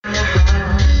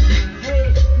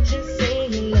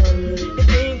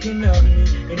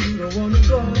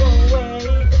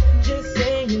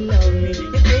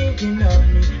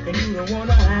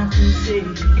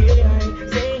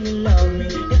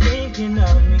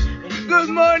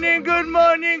morning, good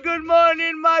morning, good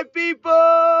morning, my people.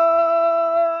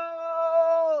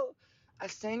 I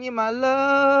send you my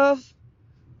love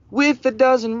with a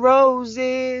dozen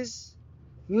roses.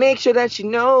 Make sure that she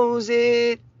knows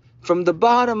it from the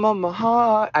bottom of my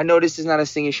heart. I know this is not a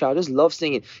singing show. I just love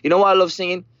singing. You know why I love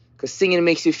singing? Because singing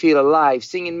makes you feel alive.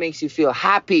 Singing makes you feel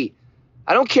happy.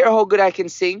 I don't care how good I can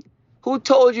sing. Who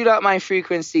told you that my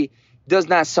frequency does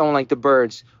not sound like the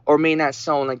birds or may not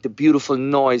sound like the beautiful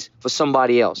noise for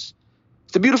somebody else?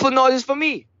 The beautiful noise is for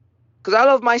me because I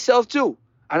love myself too.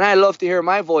 And I love to hear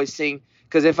my voice sing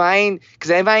because if I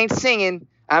ain't singing,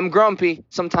 I'm grumpy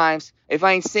sometimes. If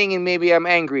I ain't singing, maybe I'm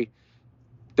angry.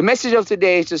 The message of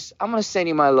today is just, I'm going to send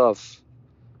you my love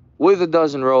with a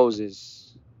dozen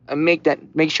roses and make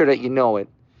sure that you know it.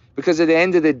 Because at the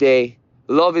end of the day,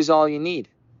 love is all you need.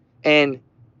 And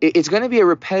it's going to be a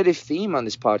repetitive theme on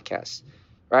this podcast,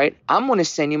 right? I'm going to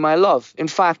send you my love. In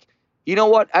fact, you know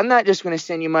what? I'm not just going to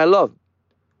send you my love.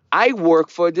 I work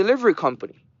for a delivery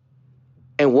company.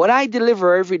 And what I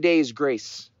deliver every day is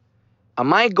grace. And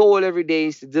my goal every day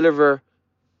is to deliver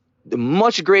the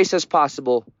much grace as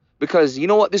possible. Because you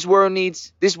know what this world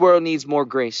needs? This world needs more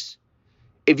grace.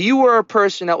 If you were a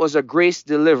person that was a grace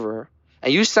deliverer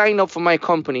and you signed up for my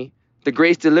company, the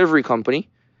Grace Delivery Company,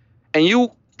 and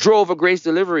you drove a grace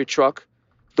delivery truck,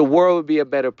 the world would be a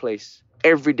better place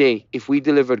every day if we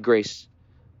delivered grace.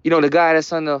 You know, the guy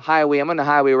that's on the highway, I'm on the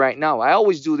highway right now. I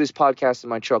always do this podcast in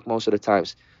my truck most of the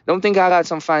times. Don't think I got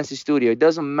some fancy studio. It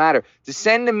doesn't matter. To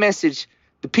send the message,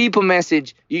 the people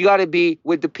message, you got to be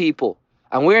with the people.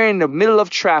 And we're in the middle of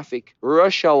traffic,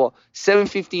 rush hour,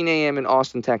 7:15 a.m. in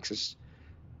Austin, Texas.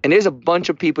 And there's a bunch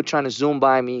of people trying to zoom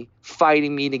by me,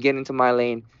 fighting me to get into my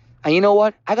lane. And you know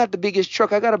what? I got the biggest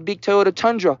truck. I got a big Toyota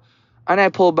Tundra. And I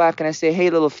pull back and I say, hey,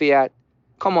 little Fiat,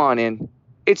 come on in.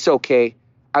 It's okay.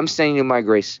 I'm sending you my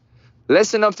grace.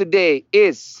 Lesson of today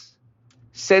is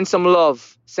send some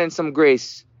love, send some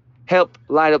grace. Help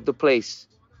light up the place.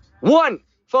 One,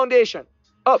 foundation,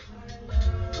 up.